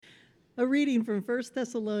A reading from 1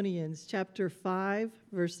 Thessalonians chapter 5,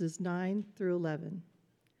 verses 9 through 11.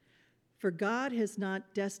 For God has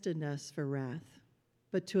not destined us for wrath,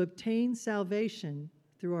 but to obtain salvation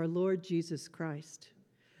through our Lord Jesus Christ,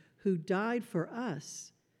 who died for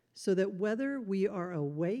us, so that whether we are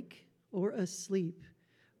awake or asleep,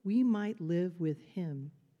 we might live with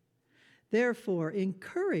him. Therefore,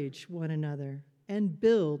 encourage one another and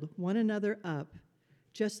build one another up,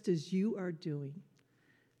 just as you are doing.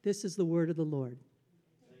 This is the word of the Lord.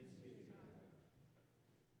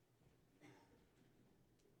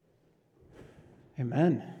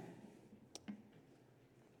 Amen.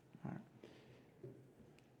 All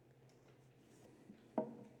right.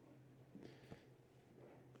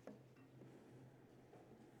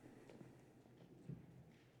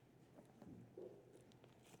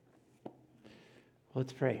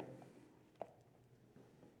 Let's pray.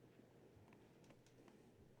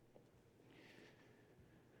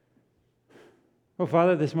 Oh,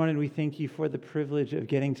 Father, this morning we thank you for the privilege of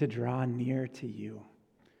getting to draw near to you.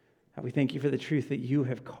 We thank you for the truth that you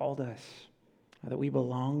have called us, that we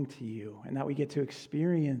belong to you, and that we get to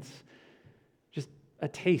experience just a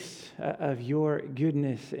taste of your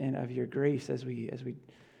goodness and of your grace as we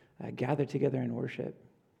gather together in worship.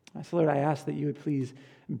 So, Lord, I ask that you would please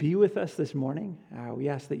be with us this morning. We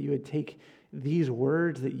ask that you would take these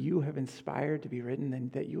words that you have inspired to be written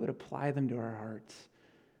and that you would apply them to our hearts.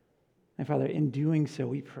 And Father, in doing so,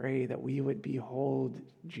 we pray that we would behold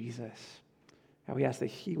Jesus. And we ask that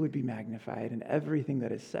he would be magnified in everything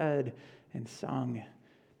that is said and sung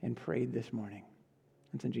and prayed this morning.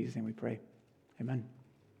 It's in Jesus' name we pray. Amen.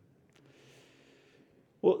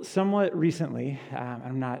 Well, somewhat recently,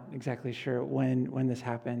 I'm not exactly sure when this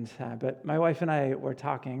happened, but my wife and I were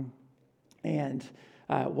talking, and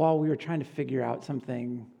while we were trying to figure out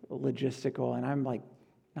something logistical, and I'm like,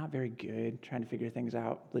 not very good trying to figure things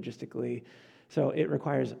out logistically, so it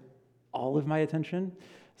requires all of my attention.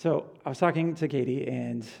 So I was talking to Katie,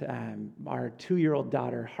 and our 2-year-old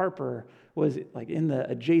daughter, Harper, was like in the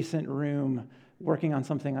adjacent room working on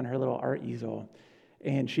something on her little art easel,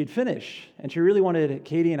 and she'd finished, and she really wanted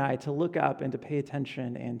Katie and I to look up and to pay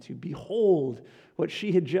attention and to behold what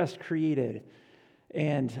she had just created,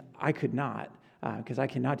 and I could not. Because I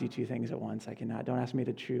cannot do two things at once. I cannot. Don't ask me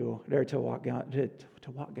to chew or to walk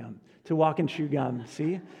and chew gum.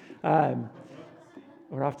 See,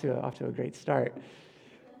 we're off to a great start.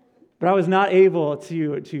 But I was not able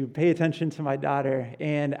to pay attention to my daughter.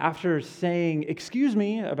 And after saying "excuse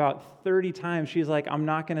me" about 30 times, she's like, "I'm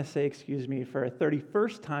not going to say excuse me for a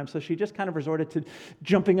 31st time." So she just kind of resorted to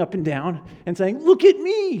jumping up and down and saying, "Look at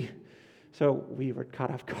me." So we were caught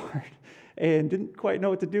off guard and didn't quite know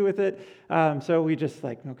what to do with it. So we just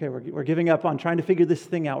like, okay, we're giving up on trying to figure this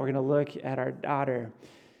thing out. We're going to look at our daughter.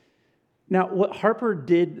 Now, what Harper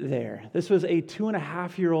did there, this was a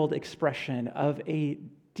 2.5-year-old expression of a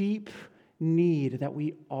deep need that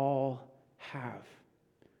we all have.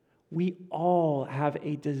 We all have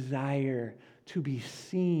a desire to be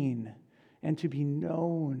seen and to be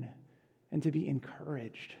known and to be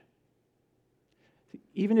encouraged.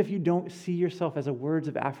 Even if you don't see yourself as a words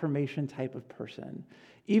of affirmation type of person,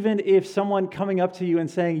 even if someone coming up to you and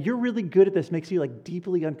saying, "You're really good at this," makes you like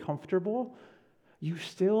deeply uncomfortable, you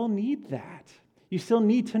still need that. You still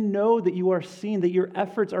need to know that you are seen, that your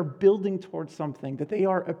efforts are building towards something, that they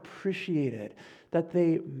are appreciated, that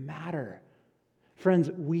they matter.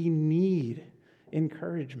 Friends, we need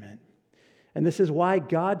encouragement. And this is why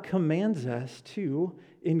God commands us to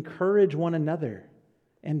encourage one another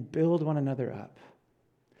and build one another up.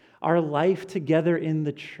 Our life together in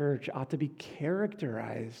the church ought to be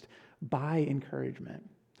characterized by encouragement.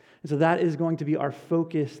 And so that is going to be our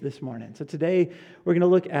focus this morning. So today, we're going to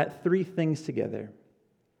look at 3 things together.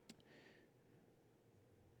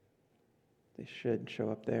 They should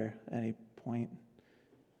show up there at any point.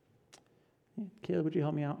 Caleb, would you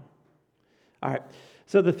help me out? All right.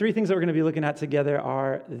 So the 3 things that we're going to be looking at together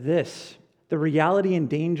are this: the reality and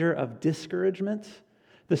danger of discouragement,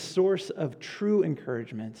 the source of true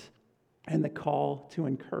encouragement, and the call to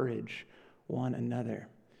encourage one another.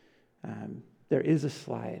 There is a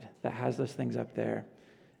slide that has those things up there,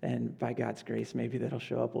 and by God's grace, maybe that'll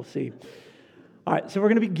show up. We'll see. All right, so we're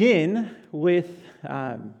going to begin with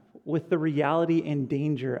the reality and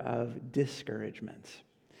danger of discouragement.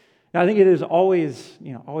 Now, I think it is always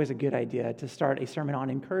a good idea to start a sermon on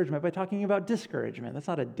encouragement by talking about discouragement. That's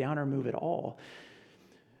not a downer move at all.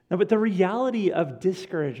 No, but the reality of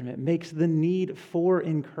discouragement makes the need for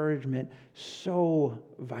encouragement so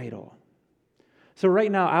vital. So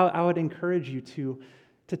right now, I would encourage you to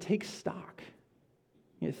take stock.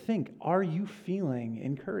 Think, are you feeling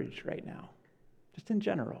encouraged right now? Just in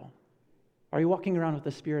general. Are you walking around with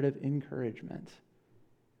a spirit of encouragement?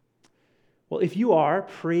 Well, if you are,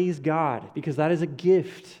 praise God, because that is a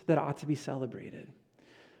gift that ought to be celebrated.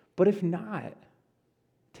 But if not,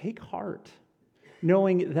 take heart,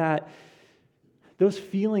 knowing that those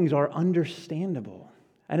feelings are understandable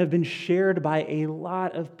and have been shared by a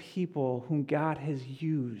lot of people whom God has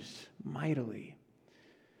used mightily.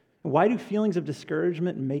 Why do feelings of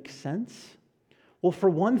discouragement make sense? Well, for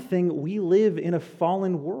one thing, we live in a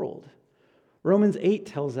fallen world. Romans 8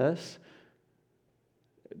 tells us,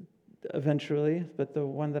 eventually, but the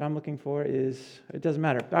one that I'm looking for it doesn't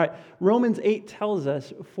matter. All right, Romans 8 tells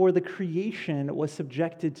us, for the creation was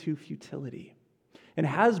subjected to futility, and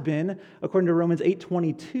has been, according to Romans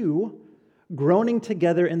 8:22, groaning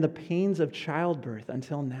together in the pains of childbirth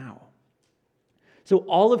until now. So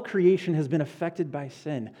all of creation has been affected by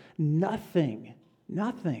sin. Nothing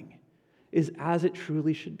is as it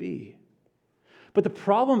truly should be. But the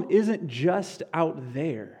problem isn't just out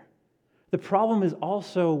there. The problem is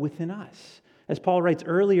also within us. As Paul writes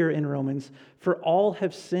earlier in Romans, for all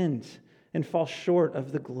have sinned and fall short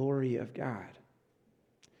of the glory of God.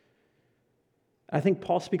 I think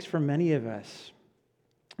Paul speaks for many of us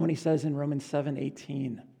when he says in Romans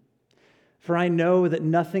 7:18, for I know that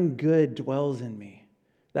nothing good dwells in me,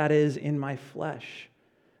 that is, in my flesh.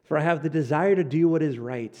 For I have the desire to do what is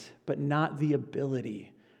right, but not the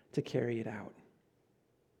ability to carry it out.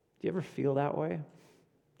 Do you ever feel that way?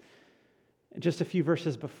 Just a few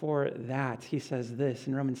verses before that, he says this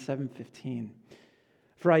in Romans 7:15,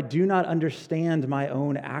 for I do not understand my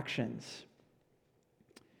own actions.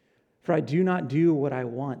 For I do not do what I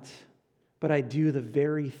want, but I do the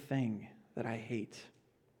very thing that I hate.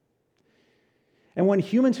 And when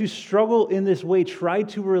humans who struggle in this way try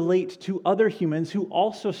to relate to other humans who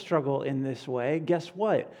also struggle in this way, guess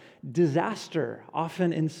what? Disaster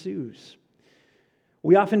often ensues.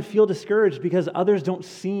 We often feel discouraged because others don't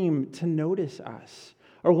seem to notice us,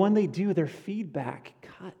 or when they do, their feedback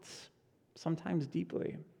cuts, sometimes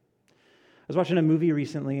deeply. I was watching a movie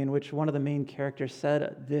recently in which one of the main characters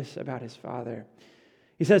said this about his father.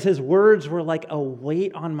 He says, his words were like a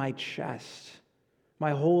weight on my chest.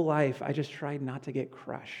 My whole life, I just tried not to get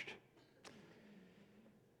crushed.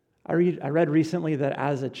 I read recently that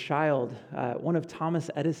as a child, one of Thomas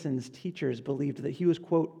Edison's teachers believed that he was,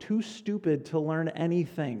 quote, too stupid to learn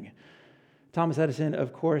anything. Thomas Edison,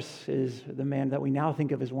 of course, is the man that we now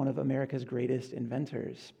think of as one of America's greatest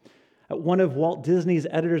inventors. One of Walt Disney's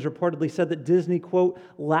editors reportedly said that Disney, quote,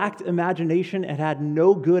 lacked imagination and had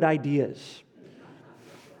no good ideas.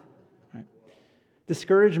 Right.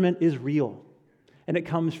 Discouragement is real, and it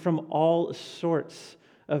comes from all sorts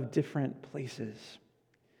of different places.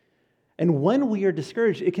 And when we are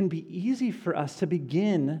discouraged, it can be easy for us to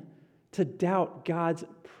begin to doubt God's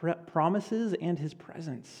promises and his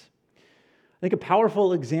presence. I think a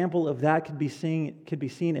powerful example of that could be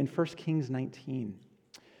seen in 1 Kings 19.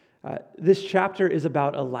 This chapter is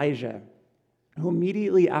about Elijah, who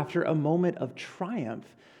immediately after a moment of triumph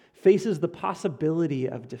faces the possibility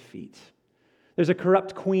of defeat. There's a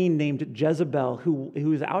corrupt queen named Jezebel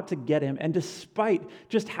who is out to get him, and despite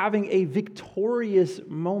just having a victorious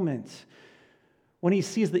moment, when he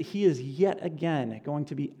sees that he is yet again going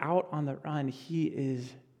to be out on the run, he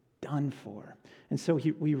is done for. And so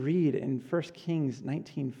we read in 1 Kings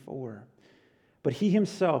 19:4, but he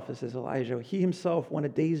himself, this is Elijah, he himself went a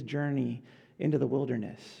day's journey into the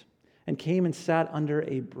wilderness and came and sat under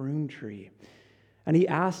a broom tree. And he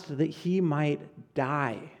asked that he might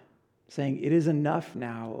die, saying, it is enough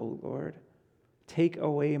now, O Lord. Take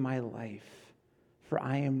away my life, for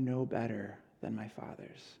I am no better than my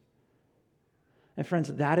fathers. And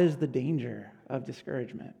friends, that is the danger of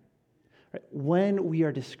discouragement. Right? When we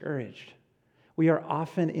are discouraged, we are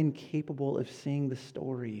often incapable of seeing the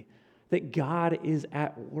story that God is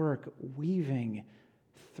at work weaving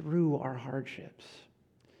through our hardships.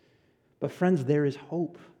 But friends, there is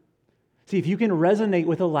hope. See, if you can resonate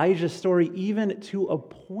with Elijah's story even to a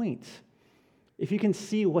point, if you can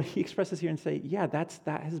see what he expresses here and say, yeah, that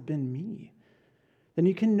has been me, then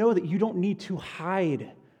you can know that you don't need to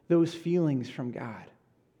hide those feelings from God.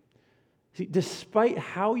 See, despite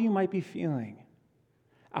how you might be feeling,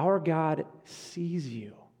 our God sees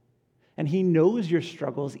you. And he knows your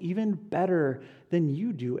struggles even better than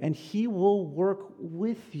you do. And he will work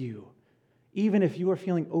with you, even if you are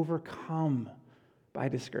feeling overcome by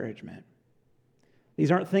discouragement.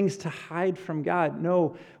 These aren't things to hide from God.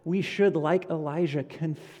 No, we should, like Elijah,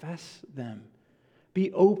 confess them.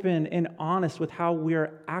 Be open and honest with how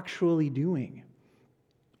we're actually doing,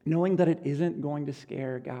 knowing that it isn't going to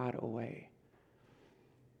scare God away.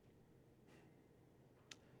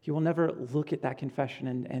 He will never look at that confession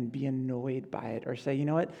and be annoyed by it or say, you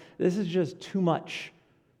know what, this is just too much,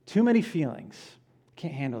 too many feelings.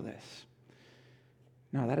 Can't handle this.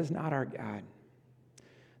 No, that is not our God.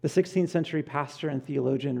 The 16th century pastor and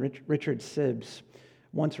theologian Richard Sibbes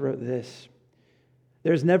once wrote this: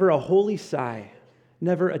 "There's never a holy sigh,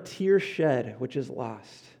 never a tear shed which is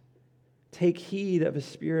lost. Take heed of a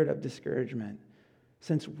spirit of discouragement,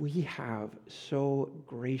 since we have so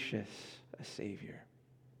gracious a Savior."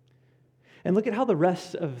 And look at how the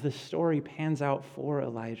rest of the story pans out for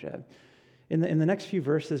Elijah. In the next few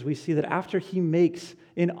verses, we see that after he makes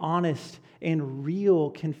an honest and real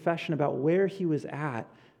confession about where he was at,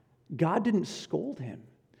 God didn't scold him.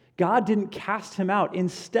 God didn't cast him out.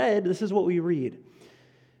 Instead, this is what we read.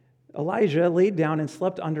 Elijah laid down and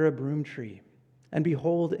slept under a broom tree. And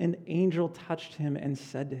behold, an angel touched him and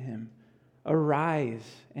said to him,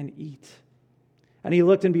 "Arise and eat." And he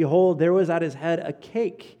looked, and behold, there was at his head a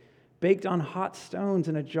cake baked on hot stones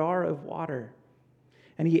and a jar of water.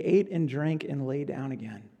 And he ate and drank and lay down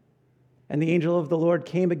again. And the angel of the Lord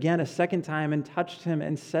came again a second time and touched him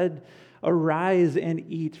and said, "Arise and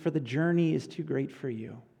eat, for the journey is too great for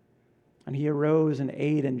you." And he arose and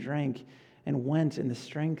ate and drank and went in the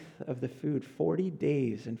strength of the food 40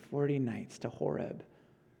 days and 40 nights to Horeb,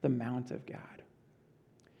 the mount of God.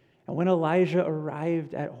 And when Elijah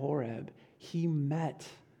arrived at Horeb, he met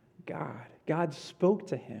God. God spoke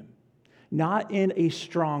to him, not in a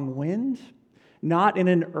strong wind, not in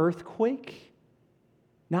an earthquake,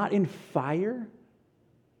 not in fire.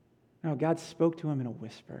 No, God spoke to him in a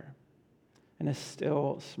whisper, in a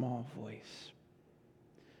still, small voice.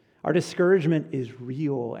 Our discouragement is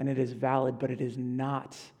real and it is valid, but it is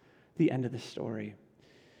not the end of the story.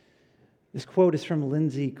 This quote is from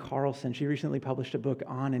Lindsay Carlson. She recently published a book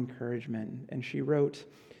on encouragement, and she wrote,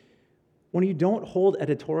 "When you don't hold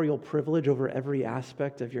editorial privilege over every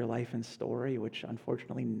aspect of your life and story, which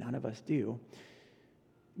unfortunately none of us do,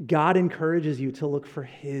 God encourages you to look for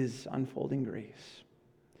His unfolding grace.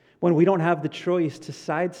 When we don't have the choice to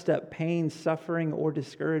sidestep pain, suffering, or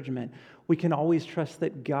discouragement, we can always trust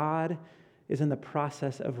that God is in the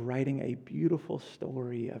process of writing a beautiful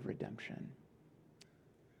story of redemption."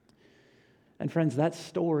 And friends, that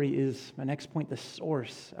story is, my next point, the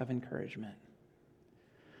source of encouragement.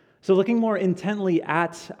 So looking more intently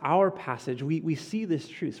at our passage, we see this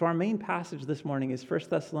truth. So our main passage this morning is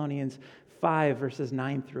 1 Thessalonians 5, verses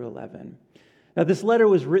 9 through 11. Now, this letter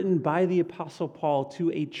was written by the Apostle Paul to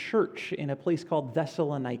a church in a place called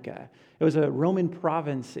Thessalonica. It was a Roman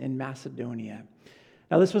province in Macedonia.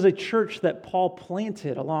 Now, this was a church that Paul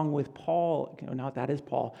planted along with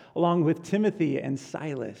along with Timothy and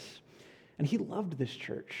Silas. And he loved this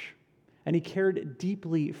church, and he cared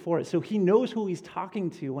deeply for it. So he knows who he's talking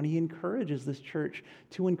to when he encourages this church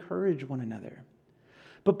to encourage one another.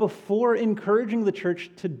 But before encouraging the church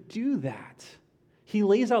to do that, he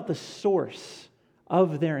lays out the source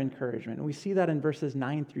of their encouragement. And we see that in verses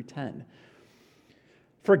 9 through 10.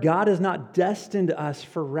 "For God has not destined us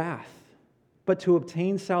for wrath, but to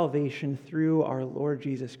obtain salvation through our Lord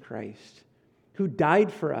Jesus Christ, who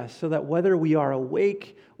died for us so that whether we are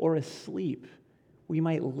awake or asleep, we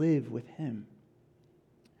might live with Him."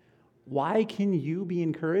 Why can you be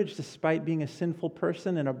encouraged despite being a sinful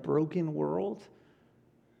person in a broken world?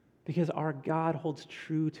 Because our God holds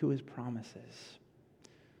true to His promises.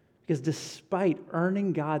 Because despite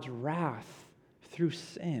earning God's wrath through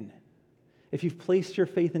sin, if you've placed your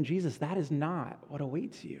faith in Jesus, that is not what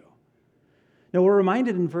awaits you. Now, we're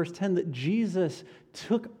reminded in verse 10 that Jesus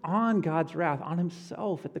took on God's wrath on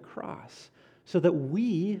Himself at the cross so that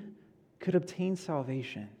we could obtain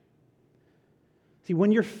salvation. See,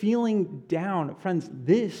 when you're feeling down, friends,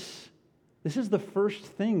 this is the first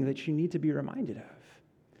thing that you need to be reminded of.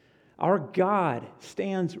 Our God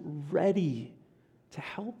stands ready to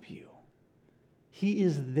help you. He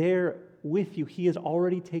is there with you. He is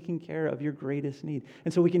already taking care of your greatest need.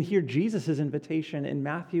 And so we can hear Jesus' invitation in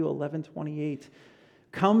Matthew 11:28.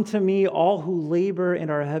 "Come to me, all who labor and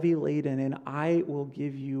are heavy laden, and I will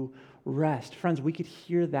give you rest." Friends, we could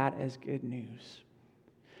hear that as good news.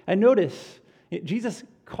 And notice, Jesus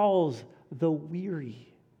calls the weary.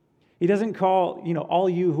 He doesn't call, all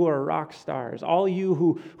you who are rock stars, all you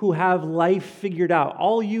who have life figured out,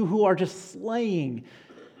 all you who are just slaying.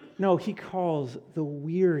 No, He calls the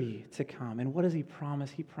weary to come. And what does He promise?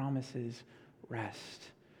 He promises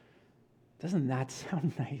rest. Doesn't that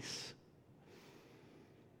sound nice?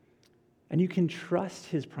 And you can trust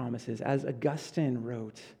His promises. As Augustine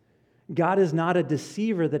wrote, God is not a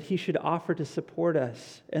deceiver that He should offer to support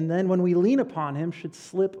us, and then when we lean upon Him, should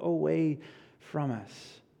slip away from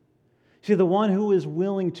us. See, the one who is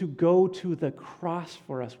willing to go to the cross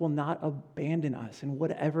for us will not abandon us in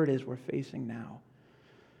whatever it is we're facing now.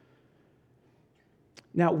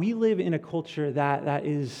 Now, we live in a culture that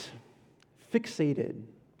is fixated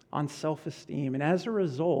on self-esteem, and as a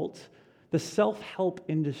result, the self-help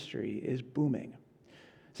industry is booming.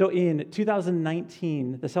 So in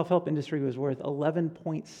 2019, the self-help industry was worth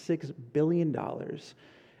 $11.6 billion.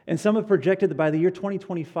 And some have projected that by the year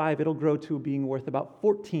 2025, it'll grow to being worth about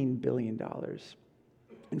 $14 billion.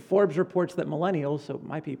 And Forbes reports that millennials, so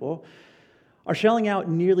my people, are shelling out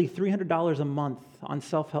nearly $300 a month on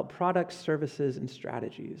self-help products, services, and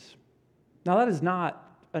strategies. Now, that is not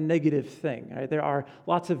a negative thing, right? There are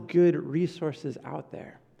lots of good resources out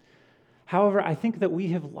there. However, I think that we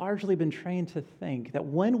have largely been trained to think that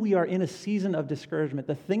when we are in a season of discouragement,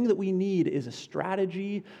 the thing that we need is a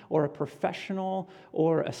strategy or a professional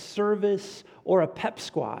or a service or a pep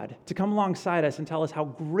squad to come alongside us and tell us how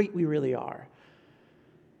great we really are.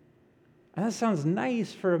 And that sounds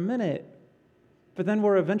nice for a minute, but then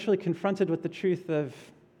we're eventually confronted with the truth of,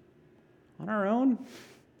 on our own,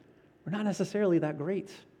 we're not necessarily that great.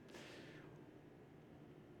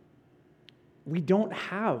 We don't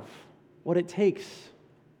have what it takes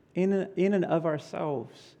in and of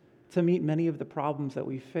ourselves to meet many of the problems that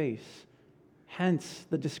we face. Hence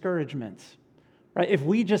the discouragement. Right? If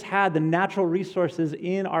we just had the natural resources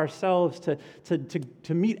in ourselves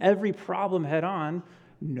to meet every problem head on,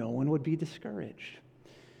 no one would be discouraged.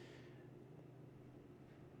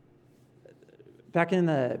 Back in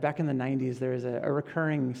the 90s, there was a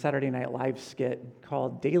recurring Saturday Night Live skit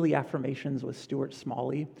called Daily Affirmations with Stuart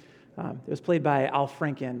Smalley. It was played by Al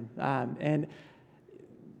Franken, and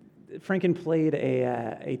Franken played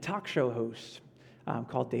a talk show host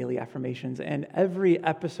called Daily Affirmations, and every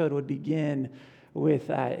episode would begin with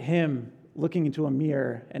him looking into a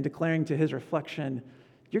mirror and declaring to his reflection,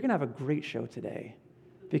 "You're going to have a great show today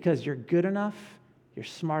because you're good enough, you're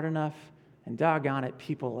smart enough, and doggone it,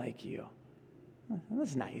 people like you."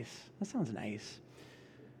 That's nice. That sounds nice.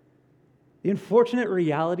 The unfortunate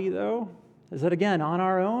reality, though, is that, again, on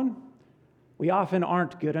our own, we often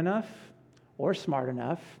aren't good enough or smart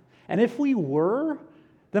enough. And if we were,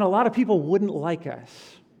 then a lot of people wouldn't like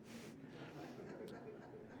us.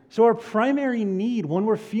 So our primary need when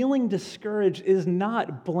we're feeling discouraged is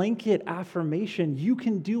not blanket affirmation. You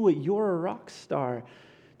can do it. You're a rock star.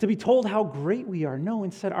 To be told how great we are. No,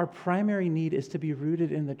 instead, our primary need is to be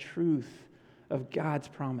rooted in the truth of God's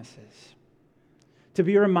promises. To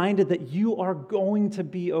be reminded that you are going to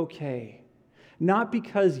be okay. Not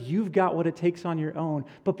because you've got what it takes on your own,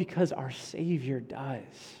 but because our Savior does.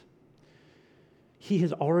 He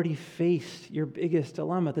has already faced your biggest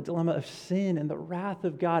dilemma, the dilemma of sin and the wrath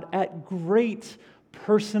of God at great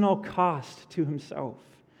personal cost to himself.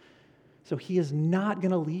 So he is not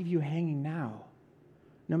going to leave you hanging now,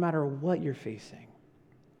 no matter what you're facing.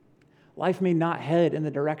 Life may not head in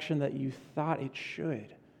the direction that you thought it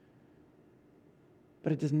should,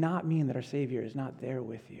 but it does not mean that our Savior is not there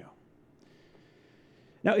with you.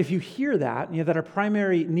 Now, if you hear that, that our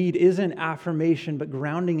primary need isn't affirmation, but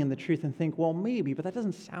grounding in the truth, and think, well, maybe, but that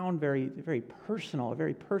doesn't sound very, very personal,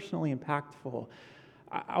 very personally impactful.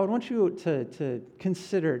 I would want you to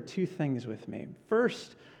consider two things with me.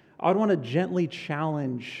 First, I would want to gently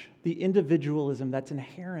challenge the individualism that's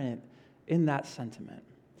inherent in that sentiment.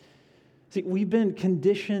 See, we've been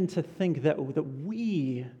conditioned to think that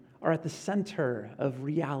we are at the center of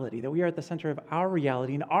reality, that we are at the center of our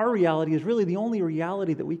reality, and our reality is really the only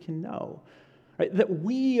reality that we can know. Right? That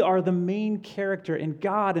we are the main character, and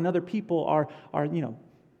God and other people are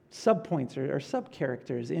subpoints or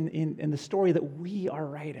sub-characters in the story that we are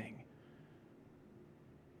writing.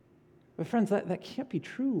 But friends, that can't be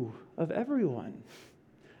true of everyone.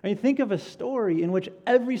 I mean, think of a story in which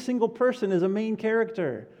every single person is a main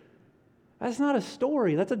character. That's not a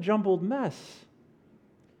story, that's a jumbled mess.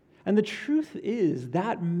 And the truth is,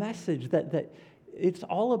 that message that it's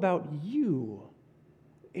all about you,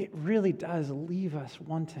 it really does leave us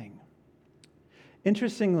wanting.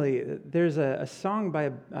 Interestingly, there's a song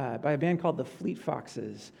by a band called the Fleet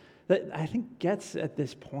Foxes that I think gets at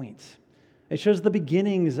this point. It shows the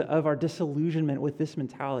beginnings of our disillusionment with this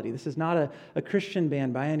mentality. This is not a Christian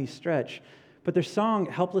band by any stretch, but their song,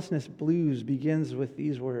 Helplessness Blues, begins with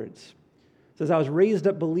these words. It says, "I was raised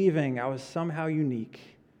up believing I was somehow unique,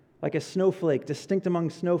 like a snowflake, distinct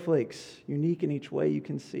among snowflakes, unique in each way you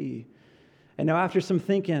can see. And now after some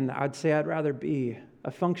thinking, I'd say I'd rather be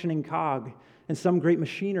a functioning cog in some great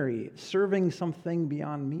machinery, serving something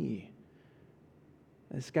beyond me."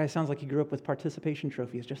 This guy sounds like he grew up with participation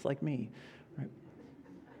trophies, just like me. Right?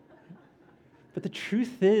 But the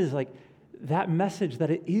truth is, that message that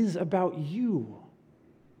it is about you,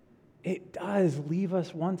 it does leave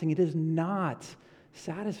us wanting. It is not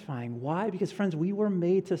satisfying. Why? Because, friends, we were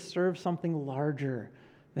made to serve something larger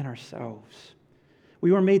than ourselves.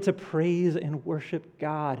 We were made to praise and worship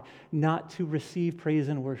God, not to receive praise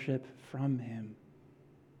and worship from Him.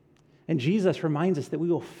 And Jesus reminds us that we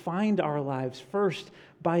will find our lives first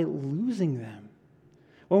by losing them.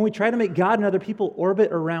 When we try to make God and other people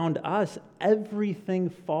orbit around us, everything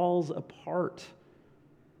falls apart.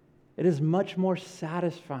 It is much more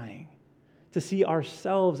satisfying to see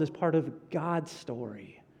ourselves as part of God's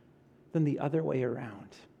story than the other way around.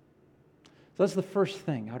 So that's the first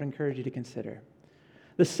thing I would encourage you to consider.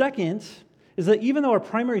 The second is that even though our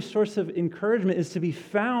primary source of encouragement is to be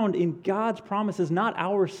found in God's promises, not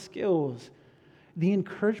our skills, the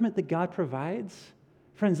encouragement that God provides,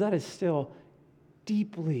 friends, that is still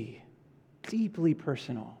deeply, deeply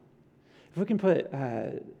personal. If we can put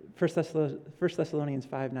 1 Thessalonians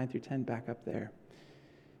 5, 9 through 10 back up there.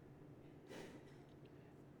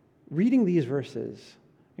 Reading these verses,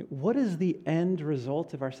 what is the end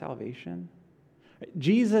result of our salvation?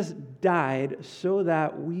 Jesus died so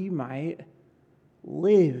that we might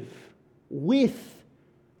live with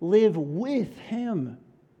Him.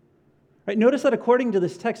 Right? Notice that according to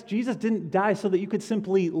this text, Jesus didn't die so that you could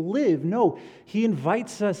simply live. No, He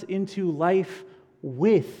invites us into life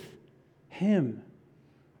with Him.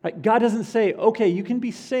 Right? God doesn't say, okay, you can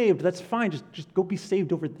be saved, that's fine, just go be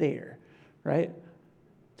saved over there. Right?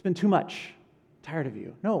 It's been too much. I'm tired of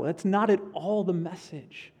you. No, that's not at all the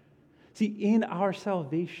message. See, in our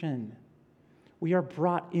salvation, we are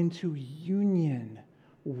brought into union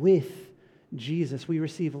with Jesus. We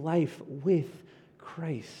receive life with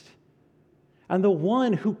Christ. And the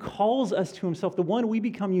one who calls us to Himself, the one we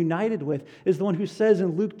become united with, is the one who says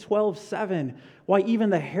in Luke 12:7, why even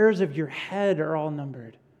the hairs of your head are all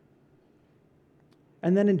numbered.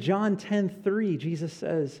 And then in John 10:3, Jesus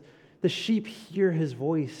says, the sheep hear His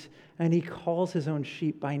voice, and He calls His own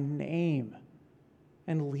sheep by name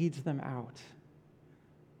and leads them out.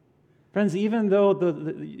 Friends, even though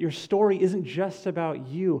your story isn't just about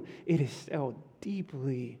you, it is still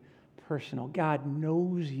deeply personal. God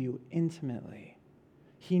knows you intimately.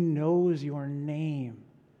 He knows your name,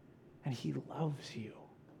 and He loves you.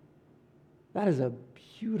 That is a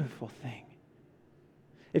beautiful thing.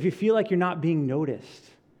 If you feel like you're not being noticed,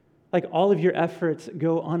 like all of your efforts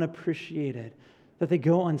go unappreciated, that they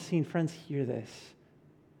go unseen, friends, hear this.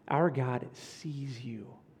 Our God sees you,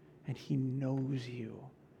 and He knows you,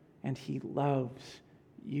 and He loves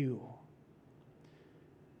you.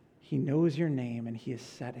 He knows your name, and He has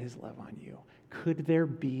set His love on you. Could there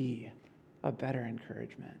be a better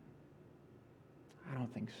encouragement? I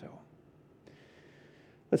don't think so.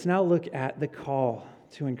 Let's now look at the call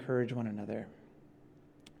to encourage one another.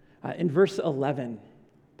 In verse 11,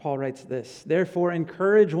 Paul writes this, therefore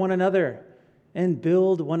encourage one another and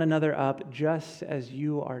build one another up just as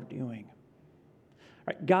you are doing.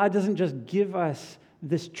 Right? God doesn't just give us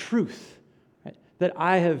this truth, right, that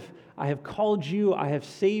I have called you, I have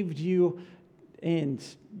saved you, and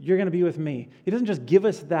you're going to be with me. He doesn't just give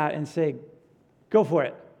us that and say, go for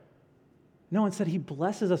it. No, instead He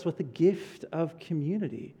blesses us with the gift of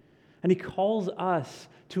community. And He calls us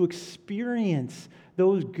to experience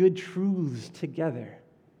those good truths together.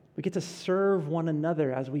 We get to serve one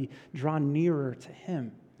another as we draw nearer to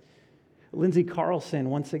Him. Lindsay Carlson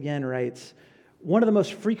once again writes, one of the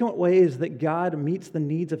most frequent ways that God meets the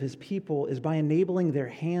needs of His people is by enabling their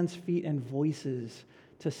hands, feet, and voices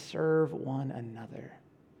to serve one another.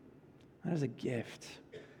 That is a gift.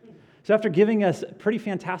 So after giving us a pretty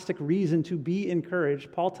fantastic reason to be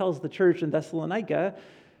encouraged, Paul tells the church in Thessalonica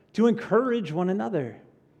to encourage one another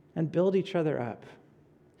and build each other up.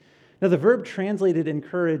 Now, the verb translated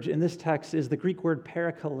encourage in this text is the Greek word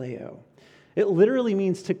parakaleo. It literally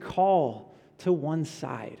means to call to one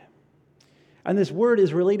side. And this word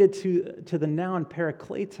is related to the noun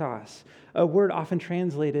parakletos, a word often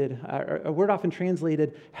translated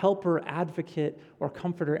helper, advocate, or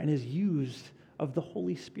comforter, and is used of the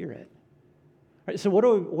Holy Spirit. Right, so what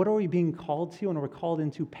are we being called to when we're called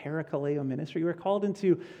into parakaleo ministry? We're called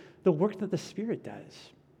into the work that the Spirit does.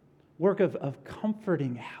 Work of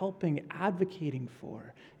comforting, helping, advocating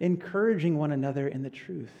for, encouraging one another in the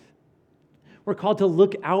truth. We're called to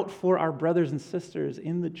look out for our brothers and sisters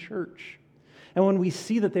in the church. And when we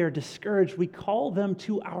see that they are discouraged, we call them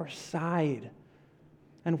to our side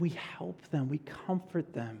and we help them, we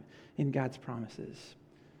comfort them in God's promises.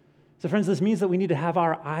 So friends, this means that we need to have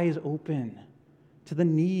our eyes open to the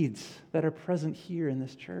needs that are present here in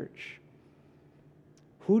this church.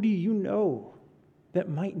 Who do you know that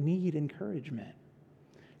might need encouragement?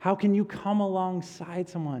 How can you come alongside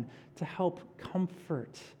someone to help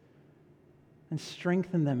comfort and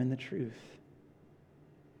strengthen them in the truth?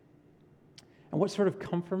 And what sort of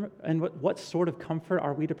comfort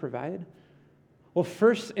are we to provide? Well,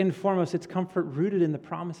 first and foremost, it's comfort rooted in the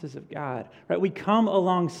promises of God, right? We come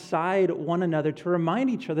alongside one another to remind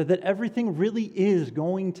each other that everything really is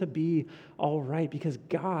going to be all right because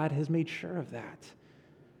God has made sure of that.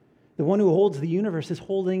 The one who holds the universe is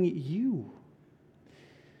holding you.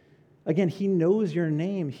 Again, he knows your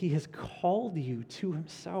name. He has called you to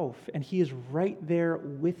himself, and he is right there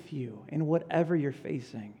with you in whatever you're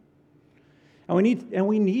facing. And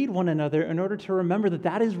we need one another in order to remember that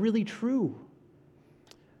that is really true.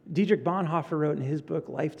 Dietrich Bonhoeffer wrote in his book,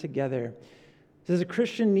 Life Together, says a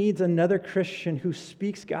Christian needs another Christian who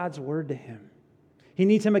speaks God's word to him. He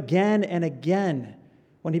needs him again and again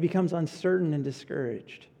when he becomes uncertain and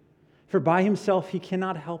discouraged. For by himself he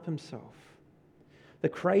cannot help himself. The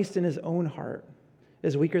Christ in his own heart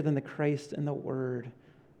is weaker than the Christ in the word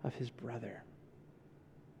of his brother.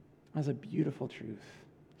 That's a beautiful truth.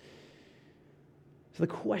 So the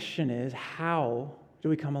question is, how do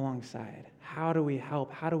we come alongside? How do we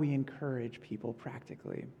help? How do we encourage people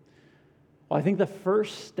practically? Well, I think the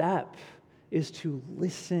first step is to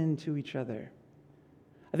listen to each other.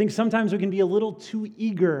 I think sometimes we can be a little too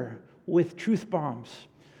eager with truth bombs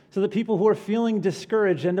so that people who are feeling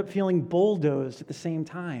discouraged end up feeling bulldozed at the same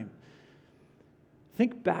time.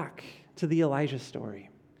 Think back to the Elijah story.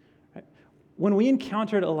 Right? When we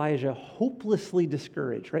encountered Elijah hopelessly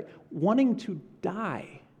discouraged, right, wanting to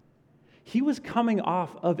die, he was coming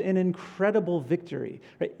off of an incredible victory.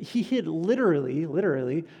 Right? He had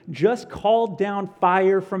literally just called down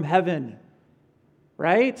fire from heaven.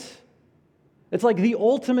 Right? It's like the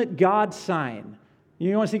ultimate God sign.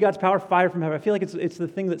 You want to see God's power, fire from heaven. I feel like it's the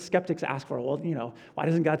thing that skeptics ask for. Well, why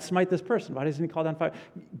doesn't God smite this person? Why doesn't he call down fire?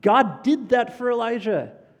 God did that for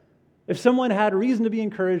Elijah. If someone had reason to be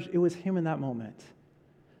encouraged, it was him in that moment.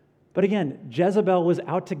 But again, Jezebel was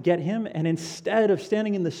out to get him, and instead of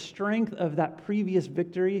standing in the strength of that previous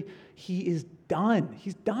victory, he is done.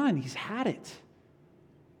 He's done. He's had it.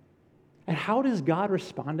 And how does God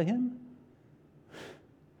respond to him?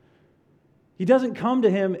 He doesn't come to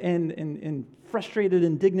him and frustrated,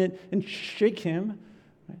 indignant, and shake him,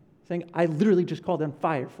 right? Saying, I literally just called down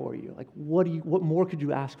fire for you. Like, what more could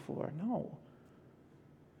you ask for? No.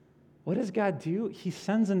 What does God do? He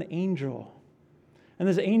sends an angel. And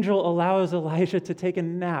this angel allows Elijah to take a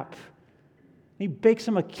nap. He bakes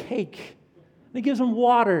him a cake. And he gives him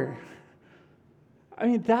water. I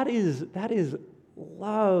mean, that is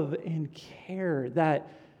love and care that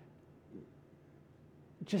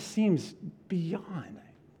just seems beyond,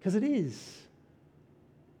 because it is.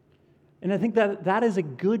 And I think that is a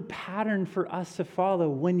good pattern for us to follow.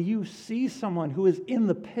 When you see someone who is in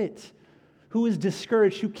the pit, who is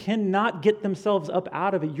discouraged, who cannot get themselves up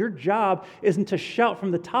out of it, your job isn't to shout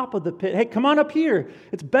from the top of the pit, hey, come on up here,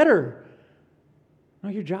 it's better.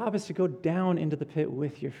 No, your job is to go down into the pit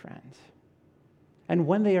with your friends. And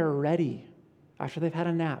when they are ready, after they've had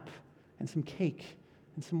a nap and some cake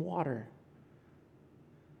and some water,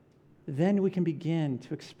 then we can begin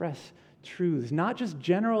to express truths, not just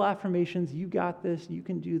general affirmations, you got this, you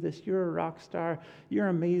can do this, you're a rock star, you're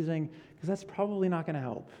amazing, because that's probably not going to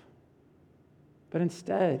help. But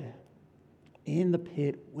instead, in the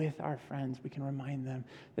pit with our friends, we can remind them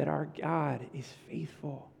that our God is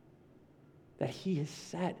faithful, that he has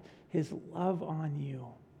set his love on you,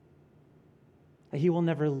 that he will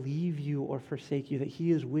never leave you or forsake you, that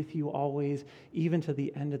he is with you always, even to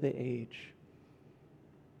the end of the age.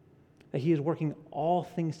 That he is working all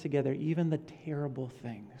things together, even the terrible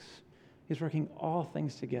things. He's working all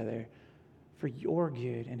things together for your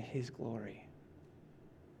good and his glory.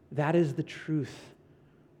 That is the truth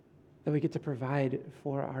that we get to provide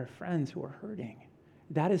for our friends who are hurting.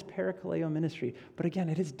 That is parakaleo ministry. But again,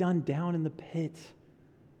 it is done down in the pit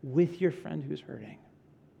with your friend who's hurting.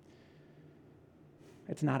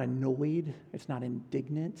 It's not annoyed. It's not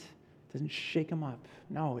indignant. It doesn't shake them up.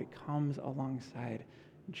 No, it comes alongside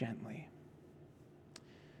gently.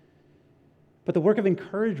 But the work of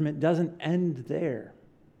encouragement doesn't end there.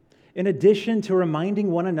 In addition to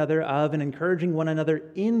reminding one another of and encouraging one another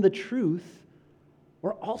in the truth,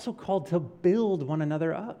 we're also called to build one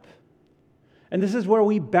another up. And this is where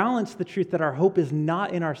we balance the truth that our hope is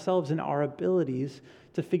not in ourselves and our abilities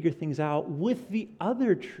to figure things out with the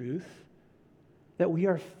other truth that we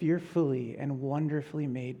are fearfully and wonderfully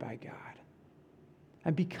made by God.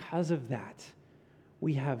 And because of that,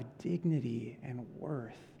 we have dignity and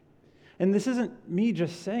worth. And this isn't me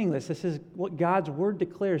just saying this. This is what God's word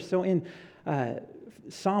declares. So in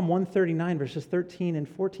Psalm 139, verses 13 and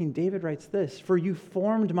 14, David writes this, "For you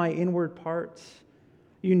formed my inward parts.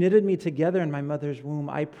 You knitted me together in my mother's womb.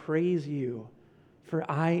 I praise you, for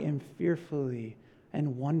I am fearfully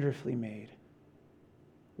and wonderfully made.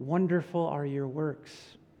 Wonderful are your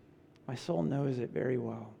works. My soul knows it very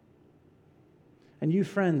well." And you,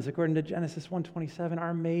 friends, according to Genesis 1:27,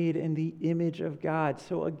 are made in the image of God.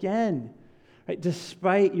 So again, right,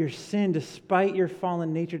 despite your sin, despite your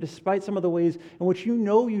fallen nature, despite some of the ways in which you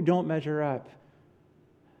know you don't measure up,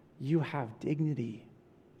 you have dignity,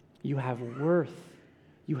 you have worth,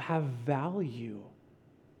 you have value.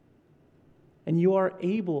 And you are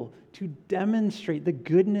able to demonstrate the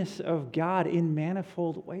goodness of God in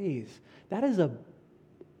manifold ways. That is an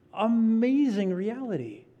amazing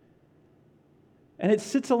reality. And it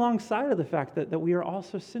sits alongside of the fact that we are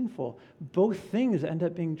also sinful. Both things end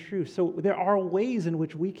up being true. So there are ways in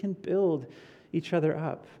which we can build each other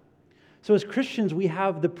up. So as Christians, we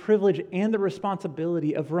have the privilege and the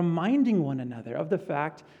responsibility of reminding one another of the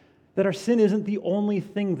fact that our sin isn't the only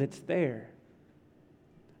thing that's there.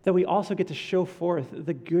 That we also get to show forth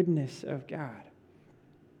the goodness of God.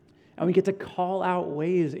 And we get to call out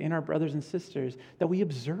ways in our brothers and sisters that we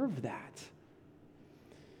observe that.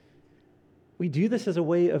 We do this as a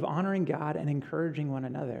way of honoring God and encouraging one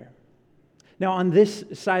another. Now, on this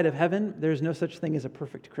side of heaven, there's no such thing as a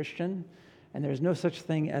perfect Christian, and there's no such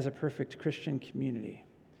thing as a perfect Christian community.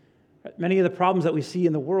 Many of the problems that we see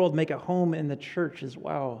in the world make a home in the church as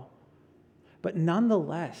well. But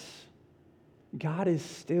nonetheless, God is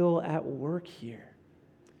still at work here.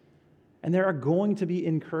 And there are going to be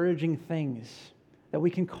encouraging things that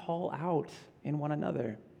we can call out in one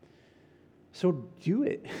another. So do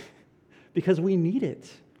it, because we need it.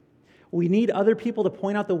 We need other people to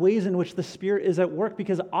point out the ways in which the Spirit is at work,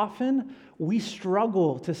 because often we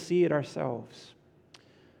struggle to see it ourselves.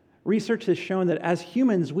 Research has shown that as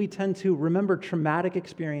humans, we tend to remember traumatic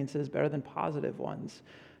experiences better than positive ones,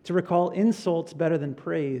 to recall insults better than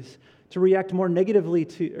praise, to react more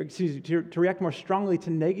strongly to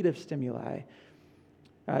negative stimuli.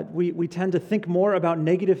 We tend to think more about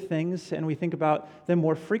negative things, and we think about them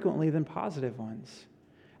more frequently than positive ones.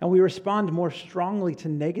 And we respond more strongly to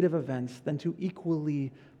negative events than to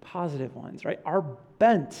equally positive ones, right? Our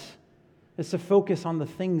bent is to focus on the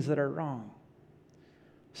things that are wrong.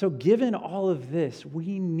 So given all of this,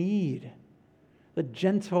 we need the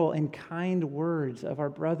gentle and kind words of our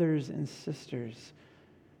brothers and sisters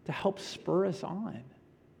to help spur us on,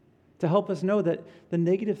 to help us know that the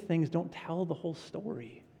negative things don't tell the whole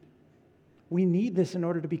story. We need this in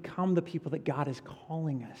order to become the people that God is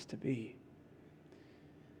calling us to be.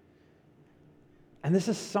 And this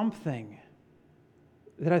is something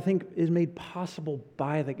that I think is made possible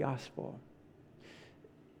by the gospel.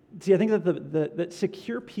 See, I think that that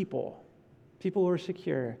secure people who are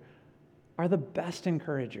secure, are the best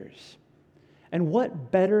encouragers. And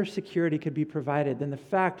what better security could be provided than the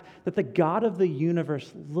fact that the God of the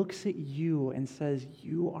universe looks at you and says,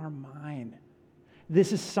 "You are mine.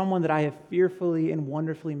 This is someone that I have fearfully and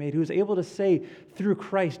wonderfully made," who is able to say through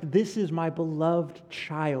Christ, "This is my beloved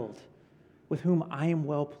child with whom I am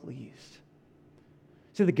well pleased."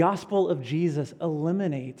 See, the gospel of Jesus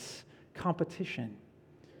eliminates competition.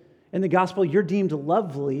 In the gospel, you're deemed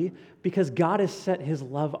lovely because God has set his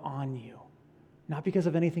love on you, not because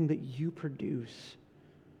of anything that you produce.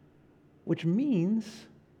 Which means,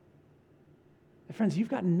 friends, you've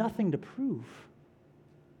got nothing to prove.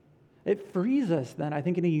 It frees us then, I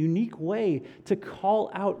think, in a unique way to call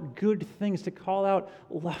out good things, to call out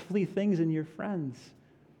lovely things in your friends.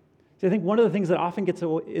 See, I think one of the things that often gets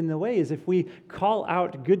in the way is if we call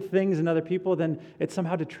out good things in other people, then it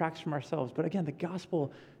somehow detracts from ourselves. But again, the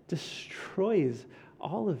gospel destroys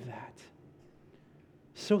all of that.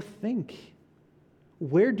 So think,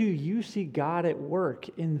 where do you see God at work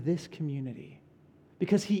in this community?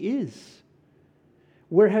 Because he is.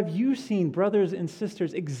 Where have you seen brothers and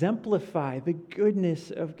sisters exemplify the goodness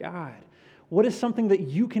of God? What is something that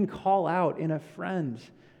you can call out in a friend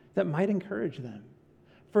that might encourage them?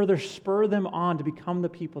 Further spur them on to become the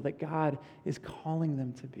people that God is calling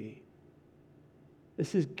them to be.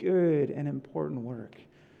 This is good and important work.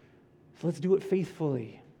 So let's do it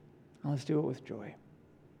faithfully, and let's do it with joy.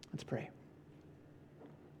 Let's pray.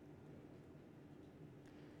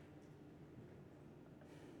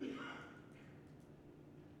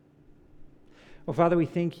 Well, Father, we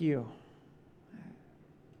thank you.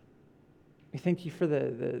 We thank you for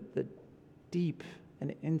the deep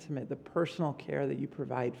and intimate, the personal care that you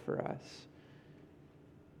provide for us.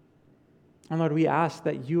 And Lord, we ask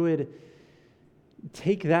that you would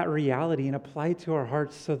take that reality and apply it to our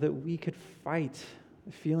hearts so that we could fight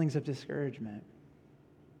the feelings of discouragement.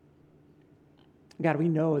 God, we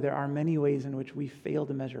know there are many ways in which we fail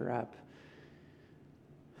to measure up.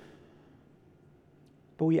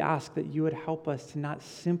 But we ask that you would help us to not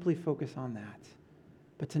simply focus on that,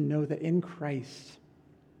 but to know that in Christ,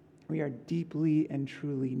 we are deeply and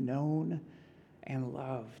truly known and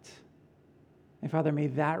loved. And Father, may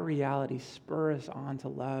that reality spur us on to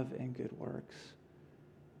love and good works.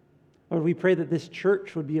 Lord, we pray that this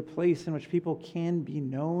church would be a place in which people can be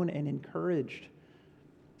known and encouraged.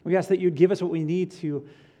 We ask that you'd give us what we need to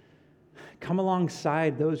come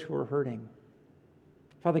alongside those who are hurting.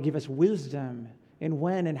 Father, give us wisdom in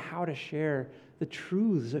when and how to share the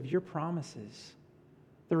truths of your promises,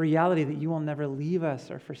 the reality that you will never leave us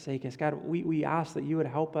or forsake us. God, we ask that you would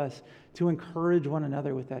help us to encourage one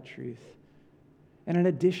another with that truth. And in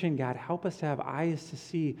addition, God, help us to have eyes to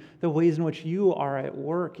see the ways in which you are at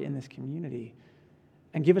work in this community.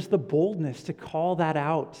 And give us the boldness to call that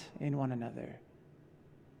out in one another.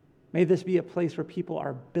 May this be a place where people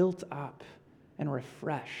are built up and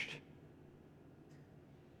refreshed.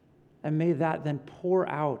 And may that then pour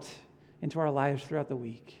out into our lives throughout the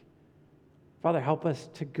week. Father, help us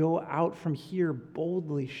to go out from here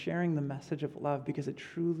boldly sharing the message of love because it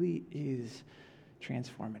truly is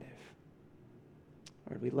transformative.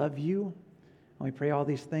 Lord, we love you, and we pray all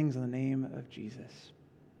these things in the name of Jesus.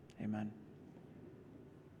 Amen.